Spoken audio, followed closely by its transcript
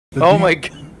Oh my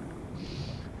god.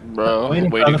 Bro,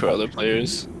 waiting for other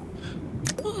players.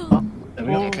 Oh, there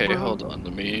we go. Okay, hold on.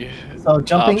 Let me. So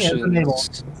jumping is Options,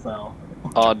 enabled. So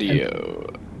audio.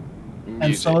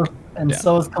 and so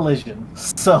is collision.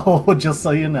 So just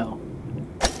so you know.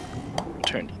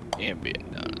 Turn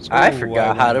ambient down as well. I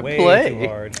forgot how to play. Too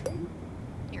hard.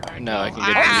 Now I can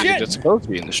get the music that's supposed to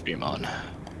be in the stream on.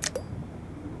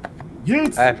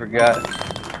 Yes. I forgot.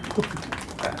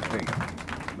 There you go.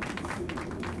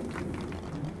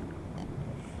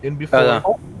 In before.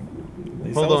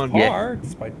 Hold on. Yeah.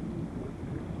 Despite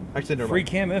Actually, never free mind.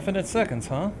 cam infinite seconds,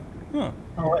 huh? Huh.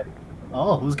 Oh wait.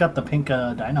 Oh, who's got the pink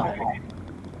dino head?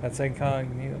 That's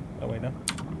incognito. Oh wait, no.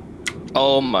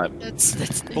 Oh my.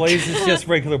 That's Blaze is just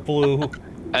regular blue.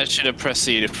 I should have pressed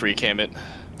C to free cam it.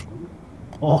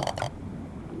 Oh.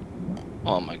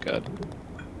 Oh my god.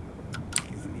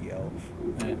 He's the elf.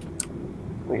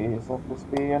 Please let this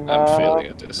be enough. I'm failing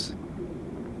at this.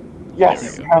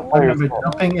 Yes, There we have players. Remember,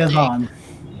 jumping is on.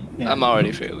 Yeah. I'm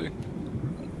already failing.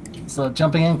 So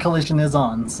jumping and collision is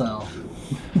on. So.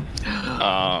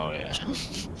 Oh yeah.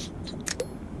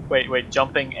 Wait,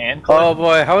 jumping and Oh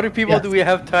boy, how many people Yes. do we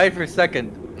have tied for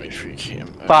second? My free cam.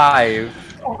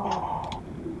 5.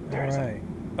 Alright.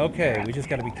 Okay, we just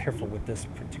gotta be careful with this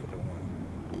particular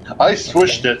one. I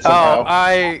switched it Oh,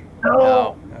 somehow.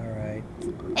 no. Alright.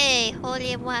 Hey,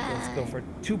 holy one. Let's go for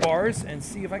 2 bars and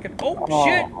see if I can. Oh,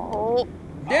 shit! Oh,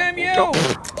 Damn you!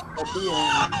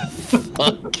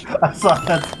 Fuck. I saw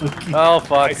that spooky. Oh I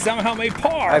fuck. somehow made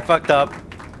par! I fucked up.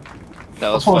 That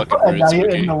was Oh, fucking and rude, now you're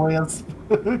in Spooky. the way of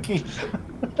spooky.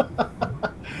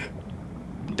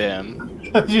 Damn.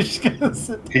 You're just gonna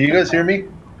sit. Can you guys hear me?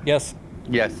 Yes.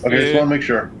 Yes. Okay, just want to make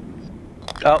sure.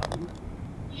 Oh.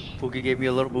 Spooky gave me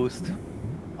a little boost.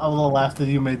 I would have laughed if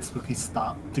you made Spooky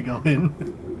stop to go in.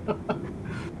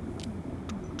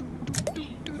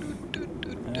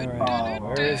 Alright.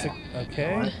 Where is it?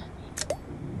 Okay.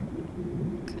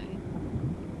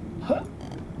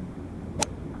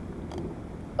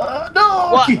 No!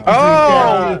 What? Keep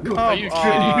Oh, doing Are you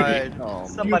that. kidding? Oh,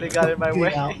 Somebody got in my You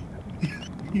way. out.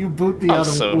 You boot the I'm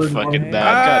other so wood fucking one.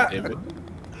 bad. God damn it.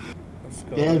 Let's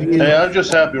go. Yeah, you- Hey, I'm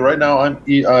just happy. Right now,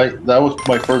 that was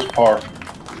my first par.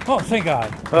 Oh, thank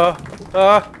God.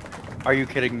 Are you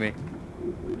kidding me?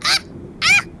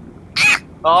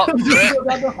 Oh,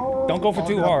 Don't go for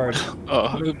too hard.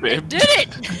 Oh, babe. did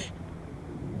it!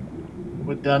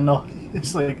 With that, no.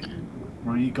 It's like,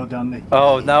 where you go down the.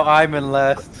 Oh, now I'm in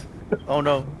last. Oh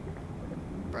no.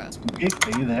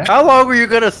 Bruh, Are you there? How long were you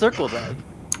gonna circle that?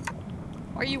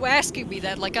 are you asking me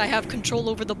that like I have control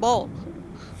over the ball?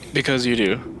 Because you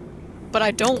do. But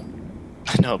I don't.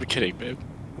 No, I'm kidding, babe.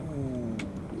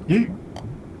 You.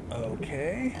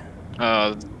 Okay.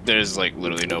 There's like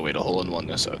literally no way to hole in one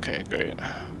this. Okay, great.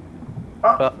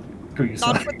 Screw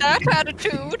yourself. Not with that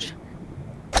attitude.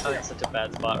 I'm in such a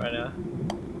bad spot right now.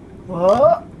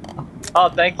 Oh, Oh,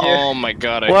 thank you. Oh my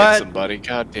god, I What? hit somebody.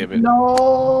 God damn it.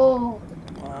 no!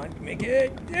 Come on, make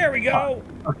it. There we go.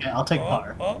 Okay, I'll take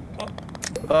par. Okay,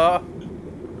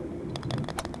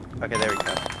 there we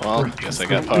go. Well, guess I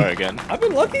got par again. I've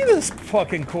been lucky this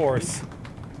fucking course.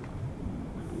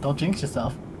 Don't jinx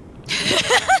yourself.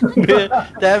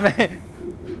 Damn it.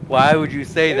 Why would you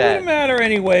say It wouldn't that? matter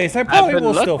anyways. I I've probably been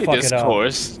will still lucky fuck this it up.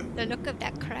 course. The look of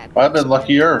that crab. I've been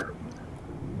luckier.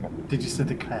 Did you sit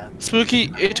the crab?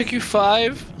 Spooky, it took you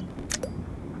 5?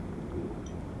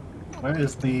 Where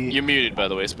is the. You're muted, by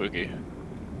the way, Spooky.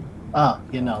 Oh,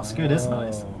 you know, screw this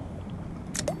noise.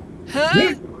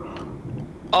 Huh?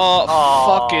 Oh,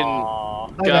 Aw.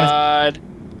 fucking Hi, guys. god.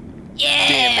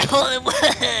 Yeah, holy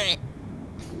one.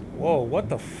 Whoa, what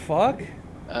the fuck?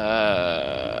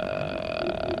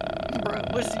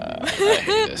 Bruh, what's I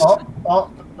hate this.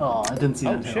 Oh, I didn't see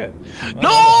Oh that. hill. shit. No!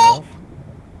 Oh,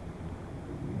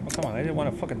 come on, I didn't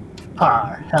want to fucking.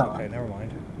 Par, hell. Okay, never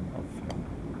mind.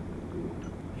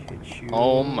 Hit you.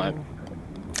 Oh my.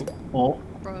 Oh,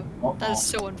 Bruh, oh, that is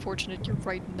so unfortunate. You're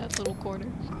right in that little corner.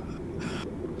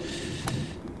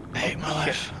 I hate my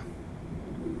life.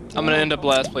 I'm gonna end up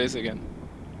last place again.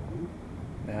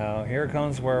 Now here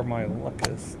comes where my luck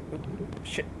is. Oop,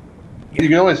 shit. You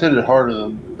can always hit it harder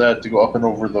than that to go up and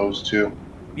over those two.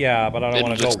 Yeah, but I don't It'll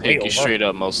want to go just way take over. you straight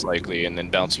up, most likely, and then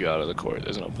bounce you out of the court.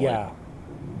 There's no point. Yeah.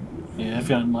 yeah, if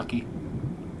you're unlucky.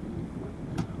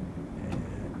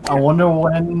 I wonder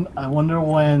when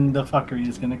the fuckery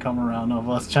is gonna come around of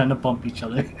us trying to bump each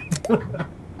other. I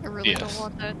really Yes. don't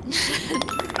want that.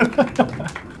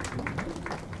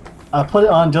 I put it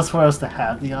on just for us to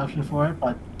have the option for it, but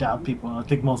I doubt people. I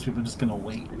think most people are just gonna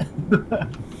wait.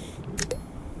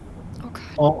 Okay.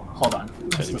 Oh, hold on.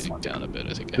 Turn the music down a bit.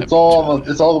 I think I have It's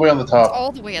all the way on the top.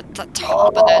 All the way at the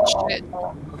top of that shit.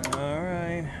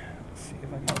 Alright. Let's see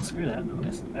if I can. Screw that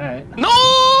noise. Alright.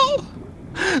 No!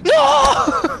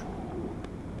 No!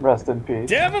 Rest in peace.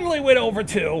 Definitely went over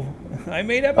 2. I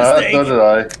made a So mistake. did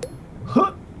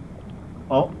I.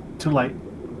 Oh, too late.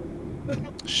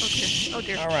 Shh. Oh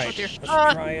dear. Oh Alright, dear. let's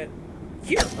try it.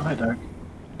 Here. Oh, hi, Dark.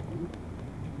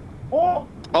 Oh!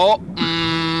 Oh,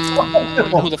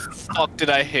 who the fuck did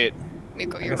I hit?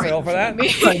 Miko, I you're can right. settle for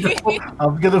that.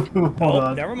 I'm gonna move. Hold Oh,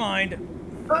 on. never mind.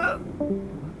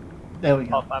 There we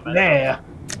go. Oh, my bad. Yeah.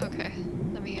 Okay.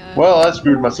 Let me. Well, I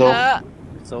screwed myself.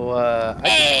 So, I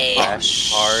just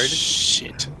crashed hard.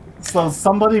 Shit. So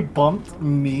somebody bumped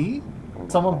me,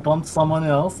 someone bumped someone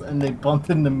else, and they bumped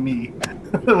into me,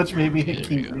 which made me hit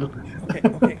There we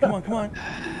Kizu. Okay, come on, come on.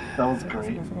 That was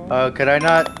great. Could I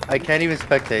not? I can't even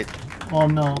spectate. Oh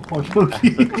no, poor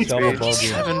Pookie. Double bogey.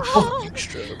 7 fucking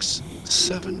strokes.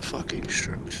 7 fucking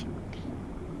strokes.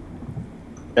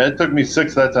 Yeah, it took me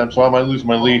 6 that time, so I might lose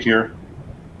my lead here.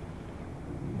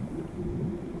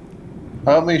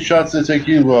 How many shots did it take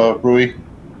you, Rui?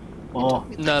 Oh,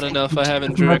 Not enough. I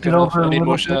haven't Just make drank it enough. over I a need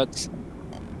more little bit. shots.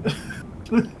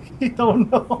 you don't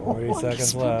know. 40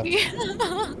 seconds left.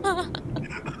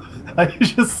 I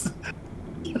just.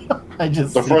 I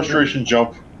just. The frustration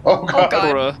jump. Oh god.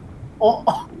 God. Bruh.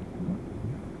 Oh,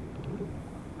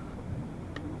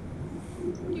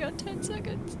 You got 10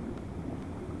 seconds.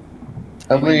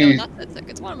 How Wait, many? no, not 10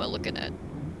 seconds. What am I looking at?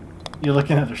 you're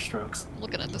looking at their strokes. I'm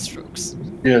looking at the strokes.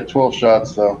 Yeah, 12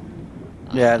 shots though.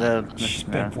 Yeah,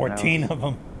 Spent 14 of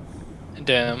them.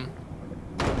 Damn.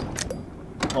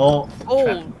 Oh,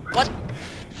 Oh, what?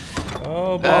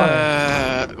 Oh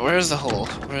boy. Where's the hole?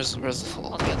 Where's the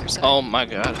hole? On the other side. Oh my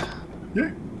god. Yeah.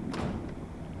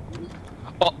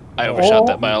 Oh, I overshot Oh.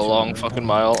 that by a long fucking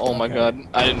mile. Oh my Okay. god.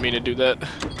 I didn't mean to do that.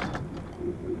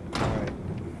 Alright.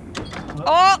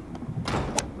 Oh!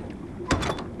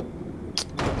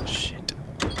 Shit.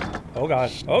 Oh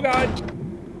god. Oh god.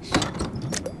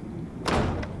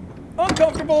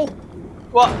 Uncomfortable.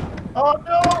 What? oh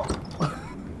no!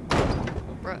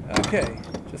 Bruh. Okay.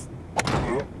 Just.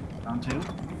 Round 2.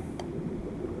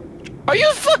 Are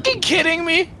you fucking kidding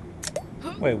me?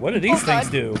 Wait, what do these things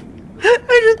do?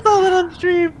 I just saw that on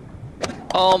stream.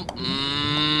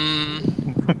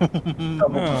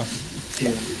 Huh. 2.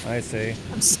 I see.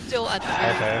 I'm still at the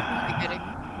Okay. beginning.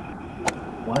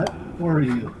 What were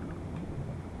you?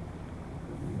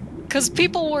 Because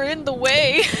people were in the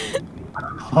way.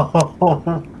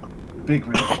 Oh, big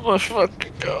rip. Oh my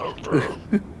fucking god, bro.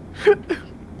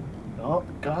 Oh,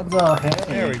 Gonzo, hey.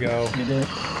 There we go. You did.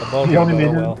 The bogey You only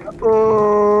will made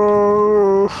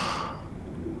well.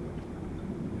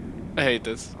 I hate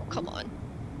this. Oh, come on.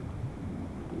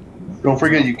 Don't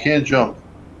forget, you can't jump.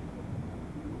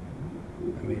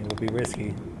 I mean, it will be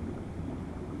risky.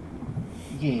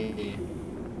 Yeah.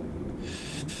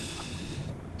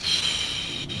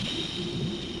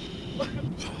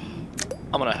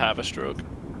 I'm gonna have a stroke.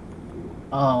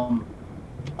 Oh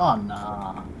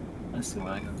nah. Let's see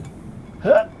what I can do.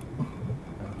 Huh.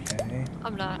 Okay.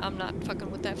 I'm not fucking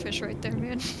with that fish right there,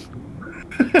 man.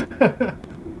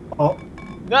 Oh,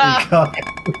 Ah! God.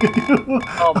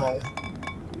 Almost.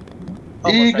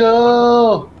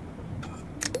 Eagle!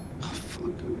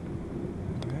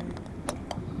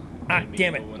 Ah,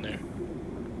 damn it. In there.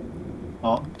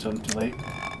 Oh, too late.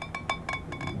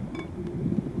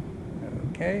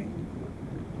 Okay.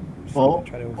 Just Oh. gonna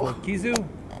try to avoid Kizu.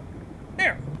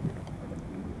 There.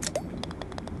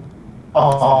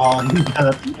 Oh, you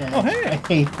got at the edge. Oh, hey. I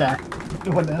hate that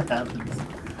when that happens.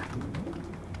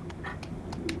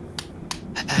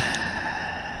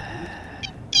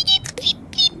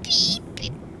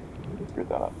 Screwed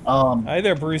that up. Hi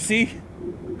there, Brucey.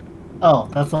 Oh,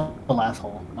 that's the last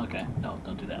hole. Okay, no,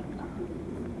 don't do that.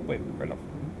 Wait,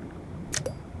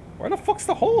 where the fuck's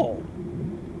the hole?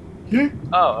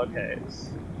 Oh, okay.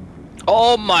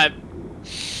 Oh my.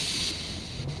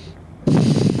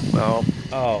 Well,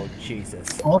 Oh, Jesus.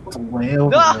 Oh, it's way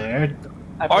over Ah! there.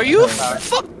 I are put you myself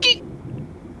fucking?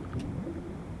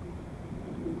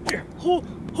 Oh,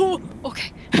 oh,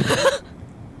 okay.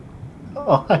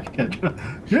 Oh, I can't do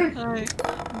it.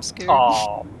 I'm scared. back.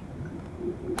 Oh.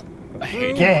 I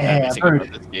hate Yeah, everything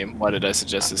about this game. Why did I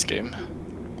suggest this game?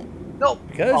 Nope.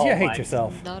 Because Oh you my- hate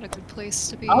yourself. Not a good place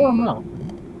to be. I don't know.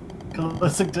 Cause I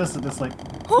suggested this like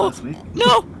last week.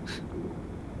 No!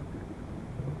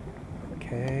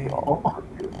 Okay. Oh,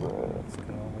 Let's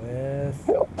go with.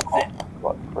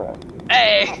 What crap.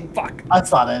 Hey! Fuck. I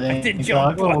saw that. I did Dog.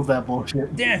 jump, What but- was that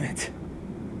bullshit? Damn it.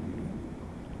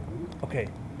 Okay.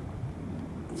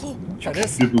 Try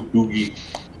this. Boogie.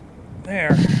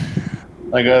 There.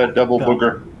 I got a double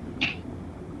booger.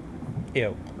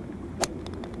 Ew.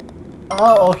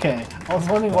 Oh, okay. I was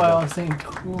wondering why I was saying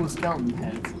cool skeleton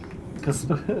heads. Because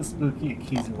Spooky and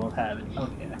Kizu will have it.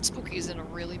 Okay. Spooky's in a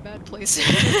really bad place.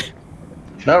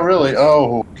 Not really.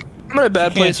 Oh. I'm in a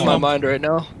bad place in my jump. mind right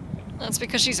now. That's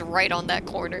because she's right on that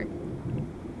corner.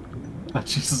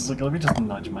 Jesus, like, let me just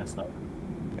nudge myself.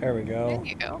 There we go. There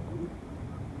you go.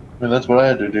 I mean, that's what I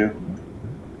had to do.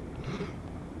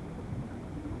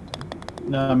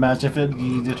 No, imagine if it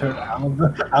needed her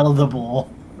out of the bowl.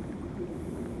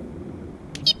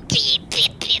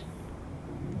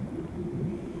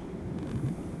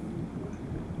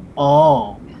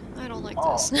 Oh. I don't like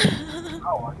Oh. this.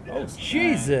 Oh, Oh,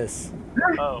 Jesus.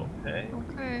 Oh, okay.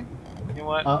 Okay. You know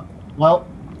what? Well,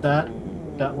 that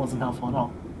wasn't helpful at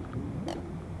all.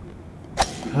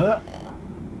 Huh.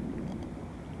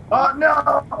 Oh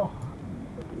no!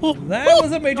 That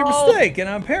was a major mistake, and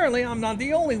apparently I'm not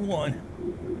the only one.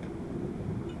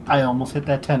 I almost hit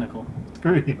that tentacle.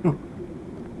 Screw you.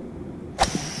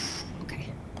 Okay.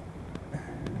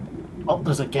 Oh,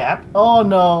 there's a gap. Oh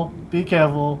no! Be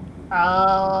careful.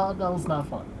 Ah, that was not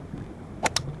fun.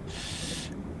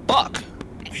 Fuck.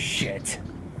 Shit.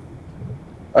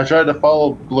 I tried to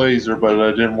follow Blazer, but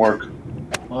it didn't work.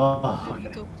 Oh, There you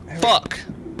go. Fuck.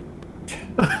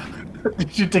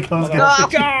 did you think I was Oh,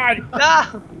 gonna? God!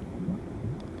 Ah!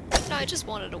 No, I just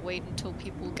wanted to wait until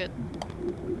people get.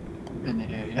 In the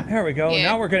area. There we go. Yeah.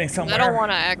 Now we're getting somewhere. I don't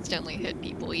want to accidentally hit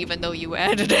people, even though you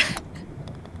added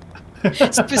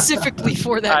it specifically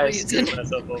for that I reason. screwed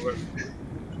myself over.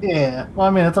 Yeah. Well, I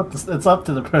mean, it's up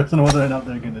to the person whether or not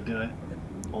they're gonna do it.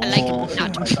 I like Oh, it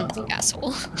not I thought so.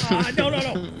 asshole.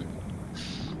 No.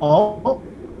 Oh,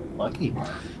 lucky.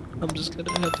 I'm just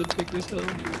gonna have to take this out.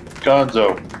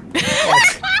 Gonzo.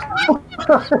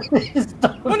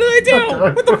 What did I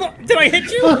do? What the fuck? Did I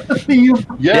hit you?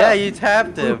 Yeah, you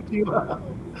tapped him.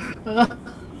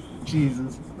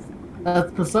 Jesus.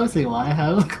 That's precisely why I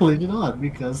have a collision on,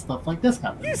 because stuff like this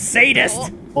happens. You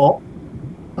sadist! Oh,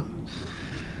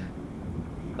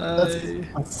 I that's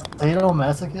a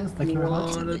sadomasochist? Thank you very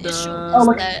much. wanna The issue die. is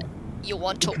look. that you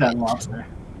want to Look at that win. lobster.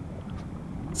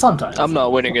 Sometimes. I'm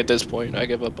not winning at this point. I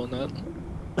give up on that.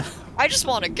 I just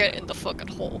want to get in the fucking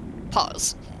hole.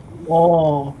 Pause.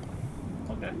 Oh.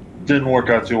 Okay. Didn't work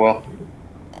out too well.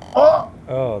 Oh!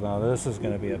 Oh no, this is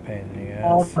gonna be a pain in the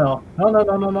Oh ass. no.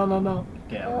 No.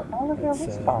 Yeah.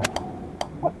 It's,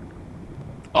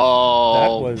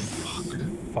 Oh. that was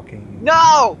fucking.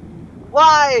 No!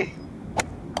 Why?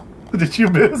 Did you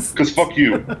miss? Because fuck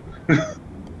you.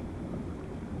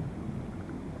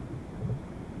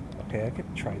 Okay, I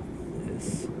could try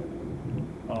this.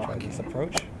 Oh, Try this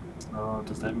approach. Oh,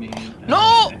 does that mean...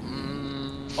 No! Okay.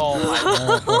 Oh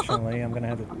my! Unfortunately, I'm gonna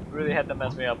have to. Really had to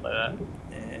mess me up like that.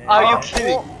 Eh, Are you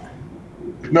kidding?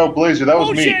 No, Blazer, that was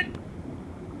Oh me. shit!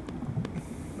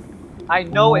 I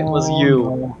know it was Oh,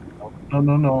 you,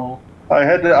 No. I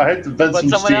had to vent but some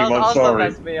someone steam. else I'm also sorry.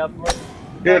 messed me up.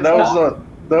 Yeah, that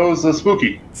was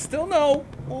spooky. Still no.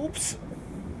 Oops.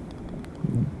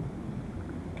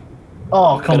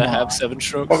 Oh, I'm come gonna on. have 7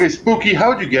 strokes. Okay, spooky,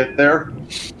 how'd you get there?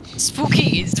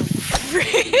 Spooky is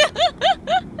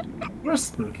Where's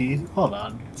Spooky? Hold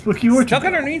on. Spooky, where'd you Stuck go?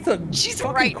 underneath a She's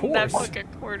fucking right in that course. fucking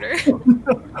corner.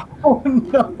 Oh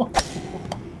no.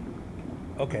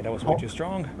 Okay, that was way too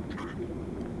strong.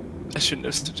 I shouldn't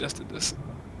have suggested this.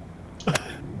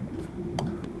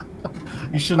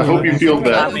 You shouldn't I have hope you let me- feel I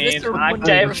bad. mean, Mr. I Wonder-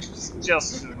 gave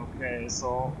just okay,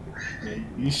 so.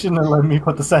 You shouldn't have let me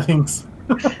put the settings.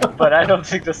 But I don't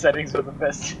think the settings were the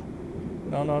best.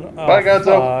 No. Oh, Bye, Gonzo.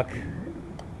 fuck.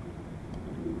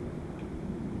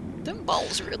 Them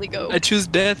balls really go. I choose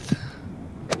death.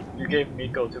 You gave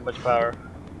Miko too much power.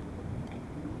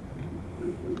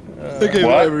 I gave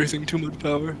What? everything too much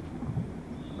power.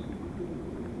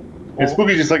 And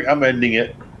Spooky's just like, I'm ending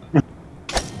it.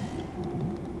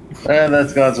 And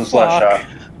that's Gonzo slash Fuck. shot.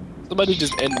 Somebody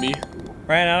just end me.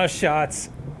 Ran out of shots.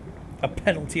 A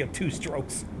penalty of 2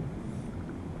 strokes.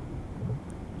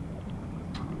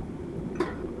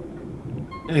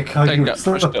 Hey, God, I you got were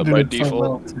so pushed up doing by so default.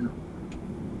 well, too.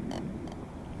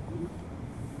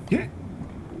 Yeah.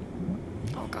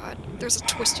 Oh god, there's a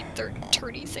twisty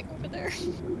turny thing over there.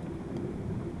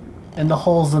 And the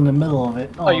hole's in the middle of it.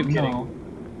 Oh, Are you no.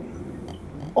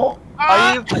 kidding? Oh,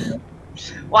 Are you?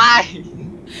 Why?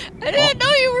 I didn't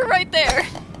know you were right there.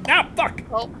 Ah, fuck!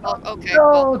 Oh, okay. No,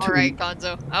 Well, Turny. alright,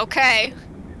 Gonzo. Okay.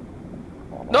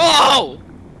 No!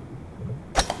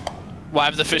 Why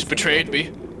have the fish betrayed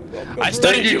me? I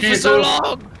studied Thank you you, for so Kizu.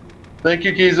 long! Thank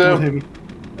you, don't Kizu. hit me.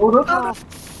 Oh, no. Oh,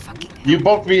 fucking hell. You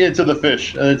bumped me into the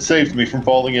fish, and it saved me from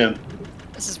falling in.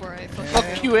 This is where I fuck.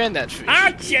 Fuck you and that fish.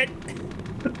 Ah, shit!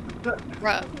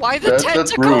 Bruh, why the That's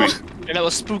tentacle? Rui. And that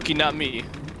was spooky, not me.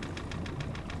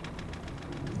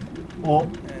 Oh,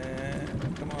 Come on,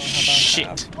 how about Shit.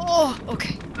 half? Oh,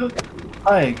 okay.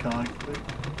 I ain't going.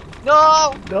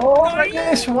 No! No,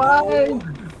 fish, why?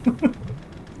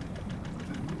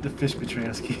 The fish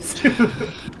betrays keys.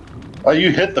 You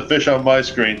hit the fish on my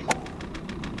screen.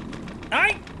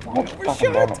 I God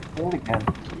fucking damn it. Do it again.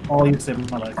 Oh, you saved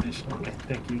my life, fish. Okay,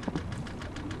 thank you.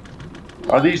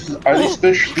 Are these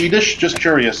fish Swedish? Just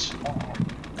curious.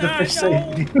 The fish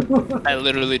saved you. I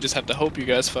literally just have to hope you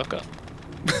guys fuck up.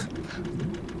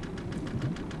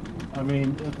 I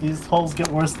mean, if these holes get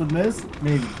worse than this,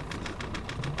 maybe.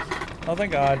 Oh,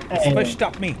 thank God. This Hey. fish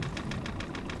stopped me.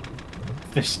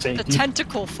 Fish The saved you.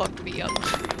 tentacle fucked me up.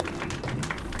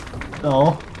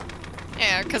 Oh.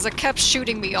 Yeah, because it kept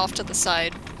shooting me off to the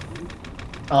side.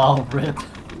 Oh, rip.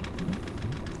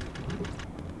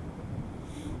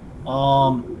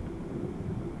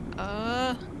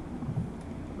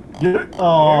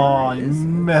 Oh, you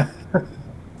messed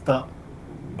up.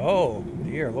 Oh,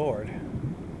 dear Lord.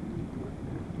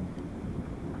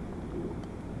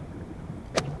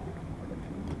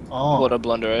 Oh. What a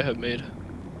blunder I have made.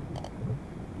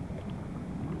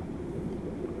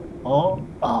 Oh.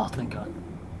 Oh, thank God.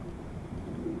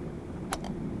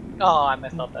 Oh, I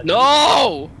messed up that.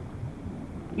 No!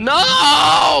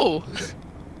 No!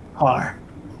 Har.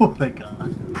 Oh, thank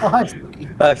God. Oh, hi, Spooky.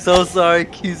 I'm so sorry,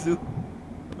 Kizu.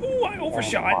 Ooh, I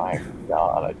overshot. Oh my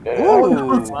God, I did it.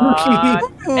 Ooh.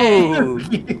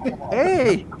 Spooky. Ooh.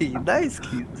 Hey, nice,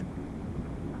 cute.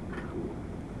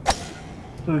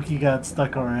 Spooky got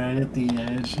stuck right at the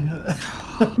edge.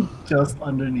 Just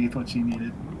underneath what she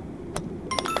needed.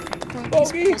 Bro, these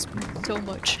Bogey. balls hurt so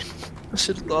much. I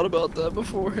should have thought about that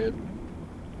beforehand.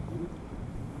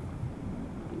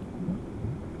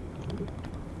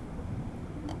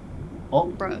 Oh,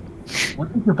 Bruh.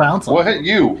 what did you bounce on? What hit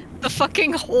you? The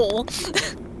fucking hole.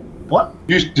 What?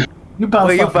 You You bounced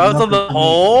Wait, you off bounced on the nothing.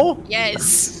 hole?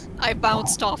 Yes. I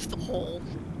bounced off the hole.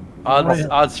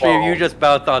 On stream, you just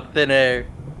bounced on thin air.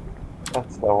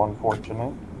 That's so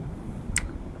unfortunate.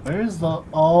 Where's the...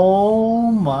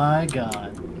 Oh my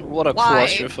God. What a Why?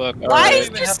 clusterfuck. Why Alright. is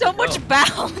there so much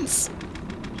bounce?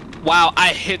 Wow, I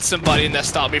hit somebody and that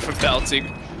stopped me from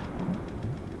bouncing.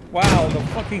 Wow, the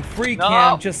fucking free No.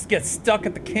 cam just gets stuck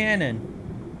at the cannon.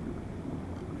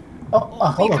 Oh,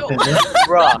 hold Nico. up, Pedro.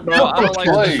 Bruh. Bro, I don't like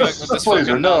the Please, fact that this please,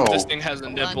 fucking no. this thing has a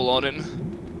nipple on it.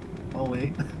 Oh,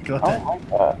 wait. Go I ahead. don't like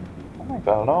that. I don't like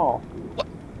that at all.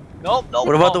 Nope, nope.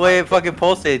 What about the way it fucking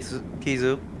pulsates,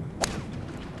 Kizu?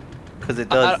 Because it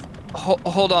does.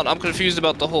 Hold on, I'm confused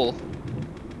about the hole.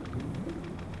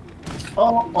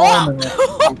 Oh, Oh!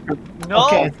 no. No!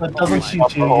 Okay, so it doesn't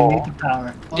shoot you. You need the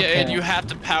power. Yeah, Okay. and you have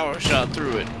to power shot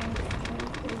through it.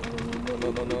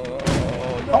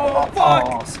 Oh, fuck!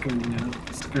 oh, screw you.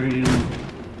 Screw you.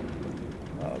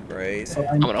 Oh, great. So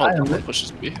I'm gonna I hope no lit. one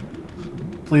pushes me.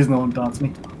 Please, no one bounce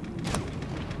me.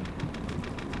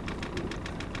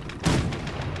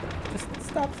 Just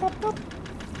stop, stop, stop.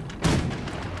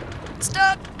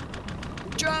 Stop!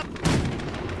 Drop!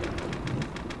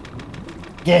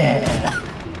 Yeah.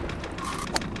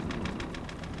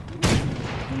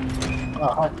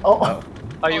 Oh.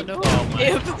 Are you? no. Oh my.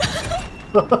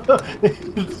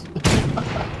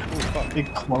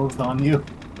 It closed on you.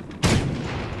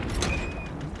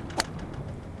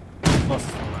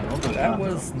 That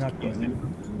was not good.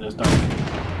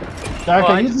 Dark, Oh,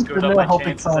 are I you just just screwed in up there my hoping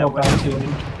chances someone will at bounce you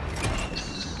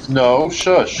in? no,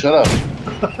 shush, shut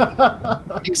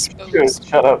up. Exposed. Good,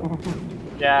 shut up.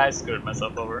 Yeah, I screwed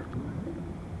myself over.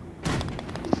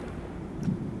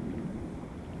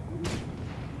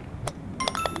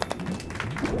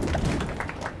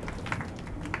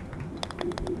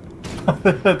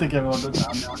 I think everyone does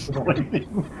down now for the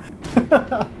waiting.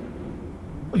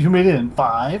 You made it in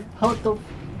 5? How the...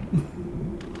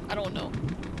 I don't know.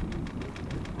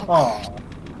 Oh.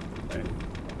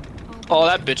 Oh,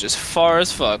 that bitch is far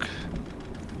as fuck.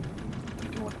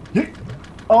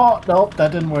 Oh, nope,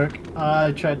 that didn't work.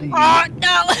 I tried to use Oh,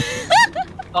 no!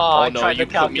 Oh, I no, tried you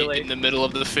to put me calculate. in the middle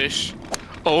of the fish.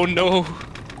 Oh no.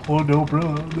 Oh no, bro.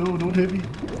 No, don't hit me.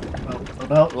 Oh,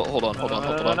 no. Well, hold on, hold on,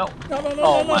 hold on. No. No, no, no,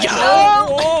 Oh no, my no. God.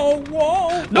 Whoa,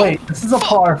 whoa. No. Wait, this is a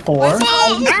par 4?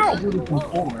 Ow!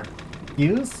 Four.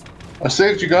 Use? I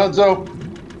saved you, Gonzo.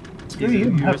 Screw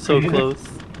you. You were so close.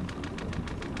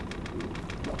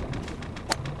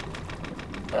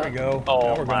 There we go. Now Oh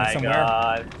we're going my somewhere.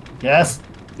 god. Yes!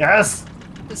 Yes!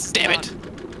 This is Damn not,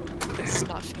 it. This is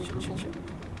not favorable.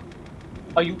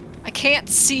 Are you? I can't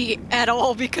see at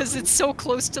all because it's so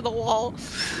close to the wall.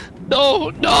 No,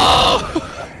 no!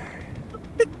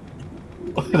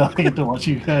 I get to watch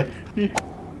you guys.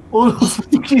 Oh,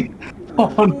 Spooky!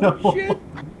 Oh no! shit.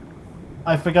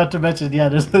 I forgot to mention. Yeah,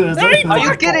 there's Are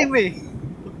you kidding me?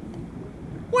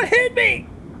 What hit me?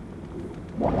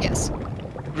 Yes.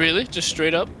 Really? Just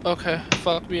straight up? Okay,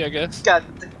 fuck me, I guess. God.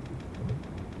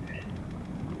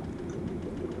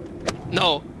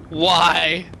 No,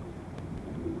 why?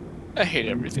 I hate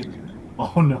everything.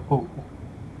 Oh no!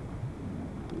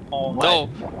 Oh my. No,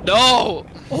 no!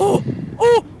 Oh,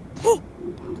 oh, oh.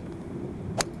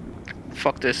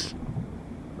 Fuck this.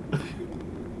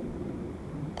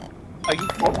 Are you?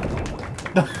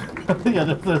 Yeah,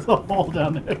 there's a hole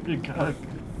down there. God.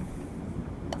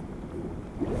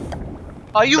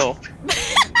 Are you? No.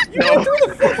 No!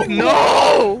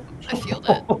 No! I feel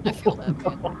that. I feel that,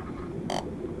 man.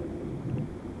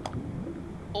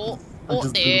 Oh, I oh,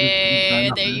 just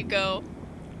there you go.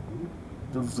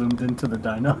 Just zoomed into the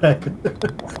dino head.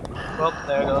 Well,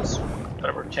 there goes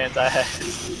whatever chance I had.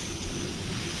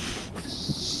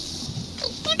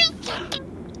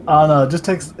 Oh no, it just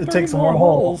takes more one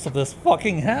hole. holes of this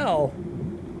fucking hell.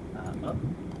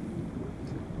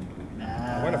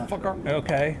 Where the Nah. fuck are?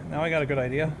 Okay, now I got a good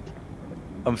idea.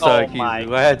 I'm sorry, Oh my.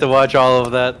 Kizu. I had to watch all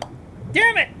of that.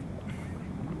 Damn it!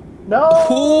 No!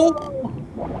 Who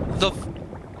the f-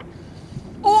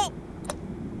 Oh!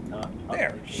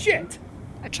 There, shit.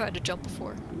 I tried to jump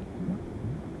before.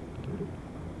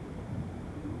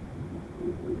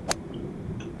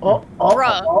 Oh,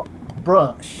 Bruh. oh,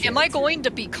 bruh. Am I going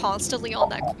to be constantly on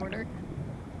that corner?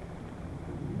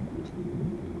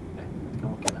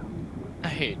 I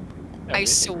hate I everything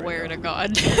swear right to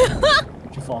God.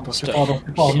 Don't you fall, don't you Stop. fall, don't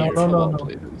you fall. No, no, no, no.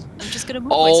 please. I'm just gonna move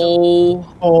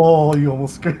myself. Oh, Oh, you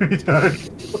almost scared me, Doug.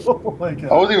 Oh my I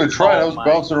god. wasn't even trying. I Oh was my.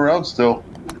 bouncing around still.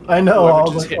 I know, I whoever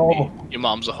was just like, hit oh. me, your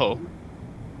mom's a hoe.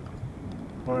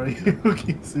 Where are you?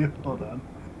 Kizu? Hold on.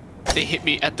 They hit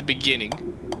me at the beginning.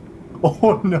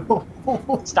 Oh no.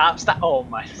 Stop! Stop! Oh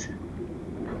my.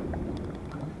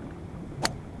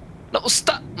 No,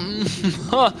 stop!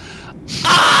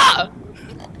 Ah!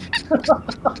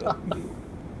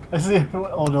 I see.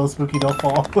 Oh no, Spooky, don't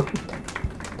fall.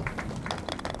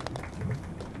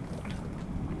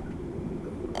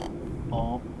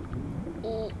 Oh.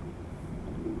 Oh.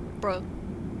 Bro.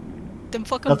 Them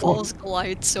fucking That's what- balls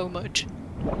glide so much.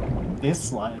 They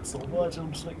slide so much.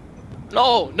 I'm just like,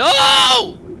 No,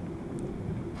 no!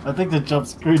 I think the jump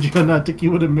screwed you, and I think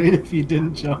you would have made it if you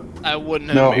didn't jump. I wouldn't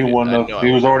have. No, made he it. wouldn't I have. know I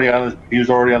He was wouldn't. already on. He was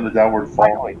already on the downward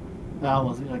fall. That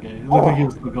was okay. It looked like he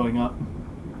was still going up.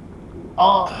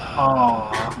 Oh.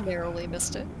 Oh. Narrowly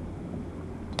missed it.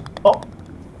 Oh.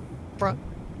 Bro.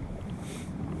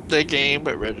 The game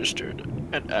registered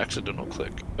an accidental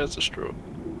click as a stroke.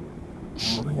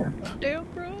 Damn,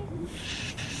 bro.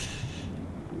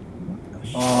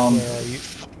 Where are you?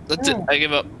 That's it. I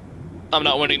give up. I'm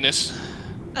not winning this.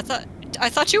 I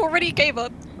thought you already gave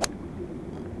up.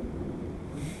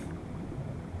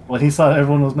 When he saw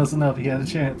everyone was messing up, he had a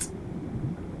chance.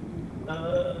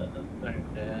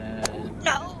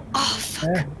 No. Oh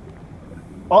fuck.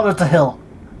 Oh, that's a hill.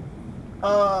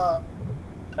 I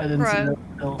didn't see Bruh.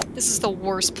 that hill. This is the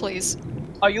worst place.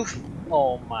 Are you?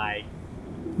 Oh my.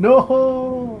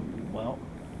 No. Well.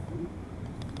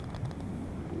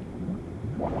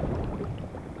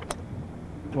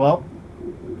 Well,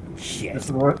 Shit. this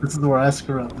is where I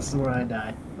screw up. This is where I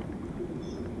die.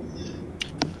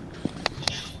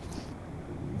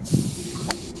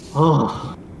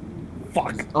 Oh.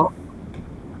 Fuck. Oh.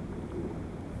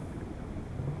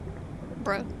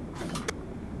 Bro.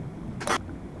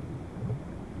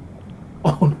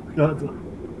 Oh my god.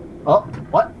 Oh,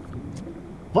 what?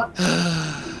 What?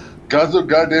 God's a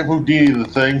goddamn Houdini, the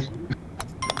thing.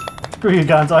 Screw you,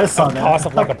 Gonzo. I saw That that. toss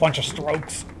up like a bunch of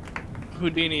strokes.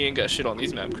 Houdini ain't got shit on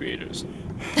these map creators.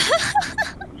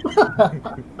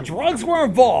 Drugs were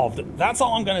involved. That's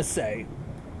all I'm gonna say.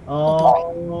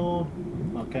 Oh.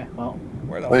 Okay, well.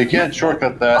 Where the Well, you can't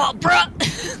shortcut that. Oh, bro.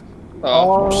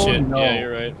 Oh, Oh, shit. no. Yeah,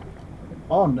 you're right.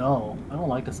 Oh no. I don't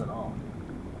like this at all.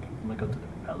 I'm gonna go to the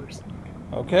propellers.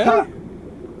 Okay.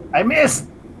 I missed!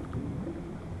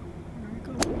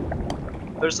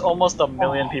 There's almost a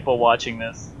million people watching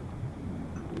this.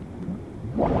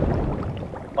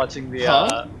 Watching the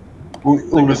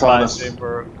Una's live honest. stream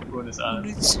for Una's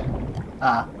honest.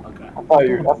 Ah, okay. I thought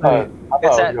it was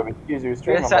It's at- going to use your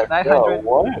stream. it's I'm at like, 900. yo,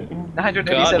 what?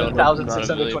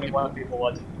 987,621 people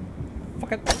watching.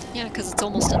 Fucking Yeah, because it's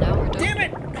almost an hour, dude. damn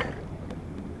it!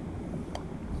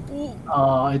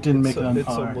 Oh, I didn't make it on It's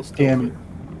par. almost Damn it.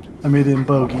 I made it in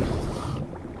bogey.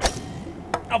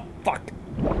 Oh fuck!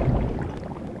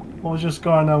 What was your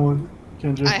score on that one,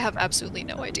 Ginger? I have absolutely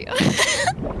no idea.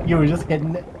 You were just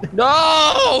hitting it.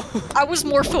 No! I was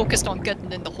more focused on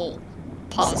getting in the hole.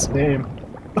 Pause. Same.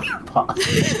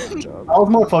 Pause. I was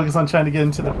more focused on trying to get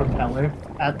into the propeller.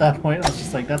 At that point, I was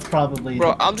just like, that's probably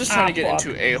Bro, I'm just trying to get fuck.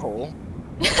 into a hole.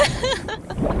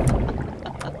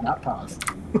 not pause.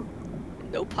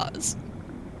 No pause.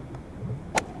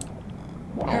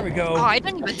 There we go. Oh, I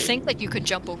didn't even think that you could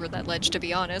jump over that ledge, to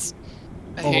be honest.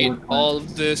 I Oh, hate we're all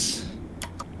of this.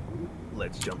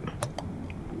 Let's jump.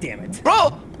 Damn it. Bro,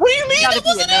 what do you mean Gotta that be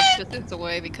wasn't enough it? distance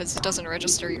away because it doesn't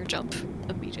register your jump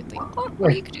immediately. Oh, or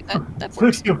Wait. you could do that. That works.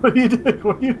 Lucy, what are you doing?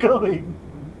 Where are you going?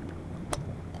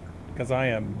 Because I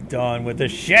am done with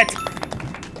this shit.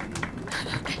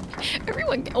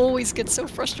 Everyone always gets so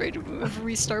frustrated whenever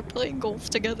we start playing golf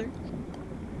together.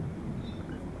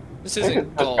 This I think isn't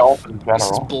it's just golf. golf in This is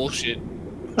general. bullshit.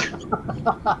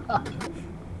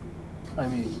 I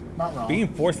mean, not wrong. Being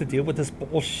forced to deal with this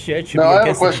bullshit should No, be I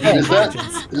have a against the question. Is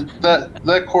conscience.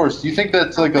 that course? Do you think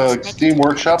that's like a Steam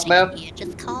Workshop map?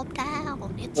 Just calm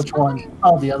down. It's Which one?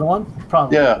 Oh, the other one?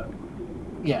 Probably. Yeah.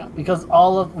 Yeah, because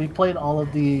we played all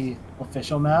of the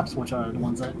official maps, which are the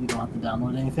ones that you don't have to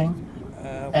download anything.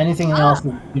 Anything else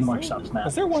is Steam Workshop's map.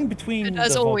 Was there one between And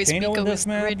as the always, volcano Miko and is this the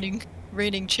map?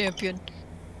 reigning champion.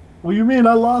 What do you mean?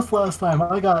 I lost last time.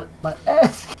 I got my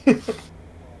ass kicked.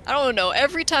 I don't know.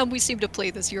 Every time we seem to play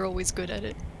this, you're always good at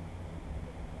it.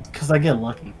 Because I get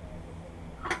lucky.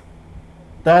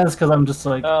 That is because I'm just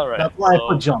like. Alright, that's why I so-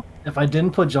 put jump. If I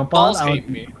didn't put jump on, Balls I would hate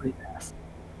be me. a complete ass.